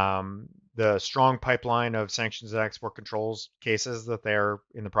the strong pipeline of sanctions and export controls cases that they're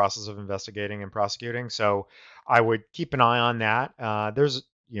in the process of investigating and prosecuting. So I would keep an eye on that.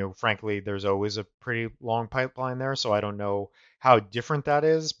 Frankly, there's always a pretty long pipeline there, so I don't know how different that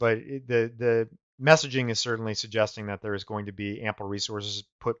is, but the messaging is certainly suggesting that there is going to be ample resources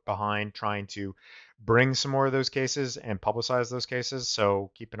put behind trying to bring some more of those cases and publicize those cases.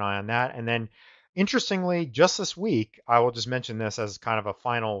 So keep an eye on that. And then, interestingly, just this week, I will just mention this as kind of a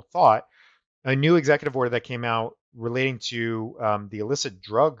final thought, a new executive order that came out relating to the illicit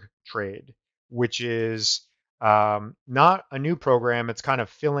drug trade, which is not a new program. It's kind of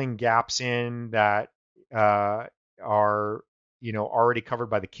filling gaps in that are already covered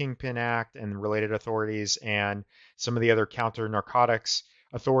by the Kingpin Act and related authorities and some of the other counter narcotics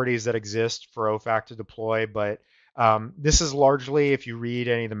authorities that exist for OFAC to deploy. But this is largely, if you read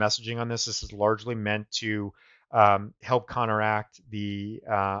any of the messaging on this is largely meant to help counteract the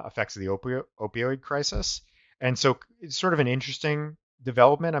effects of the opioid crisis. And so it's sort of an interesting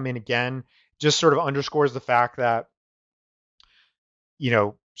development. I mean, again, just sort of underscores the fact that,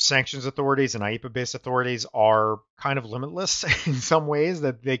 sanctions authorities and IEPA-based authorities are kind of limitless in some ways,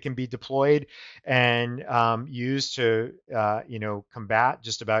 that they can be deployed and used to, combat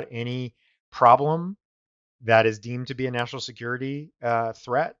just about any problem that is deemed to be a national security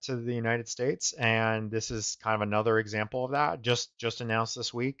threat to the United States. And this is kind of another example of that. Just announced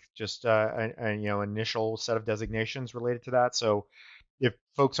this week, just initial set of designations related to that. So if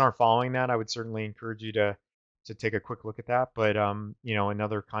folks aren't following that, I would certainly encourage you to take a quick look at that. But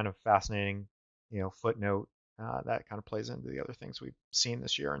another kind of fascinating footnote that kind of plays into the other things we've seen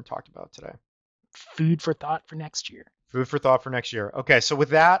this year and talked about today. Food for thought for next year. Food for thought for next year. Okay, so with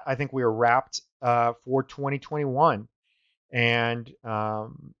that, I think we are wrapped for 2021, and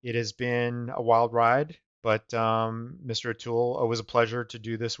it has been a wild ride. But Mr. O'Toole, always a pleasure to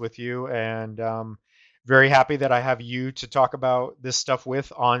do this with you, and very happy that I have you to talk about this stuff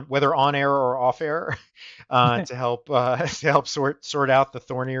with, on whether on air or off air, to help sort out the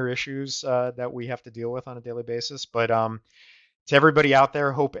thornier issues that we have to deal with on a daily basis. But to everybody out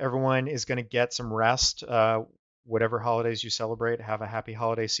there, hope everyone is going to get some rest. Whatever holidays you celebrate, have a happy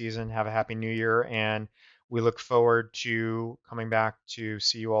holiday season, have a happy new year, and we look forward to coming back to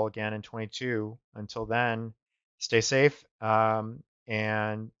see you all again in 22. Until then, stay safe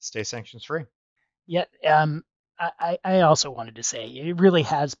and stay sanctions free. Yeah, I also wanted to say it really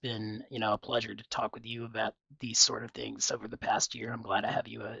has been, a pleasure to talk with you about these sort of things over the past year. I'm glad to have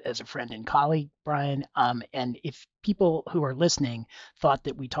you as a friend and colleague, Brian. And if people who are listening thought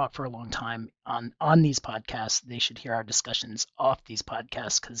that we talked for a long time on these podcasts, they should hear our discussions off these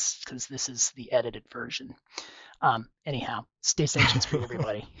podcasts, because this is the edited version. Anyhow, stay sanctions free,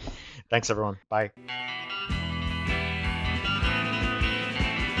 everybody. Thanks, everyone. Bye.